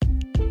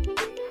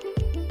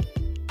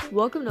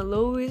Welcome to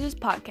Lil Weezer's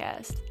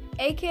podcast.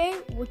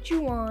 AK, what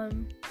you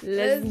want?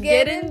 Let's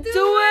get into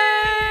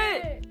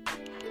it!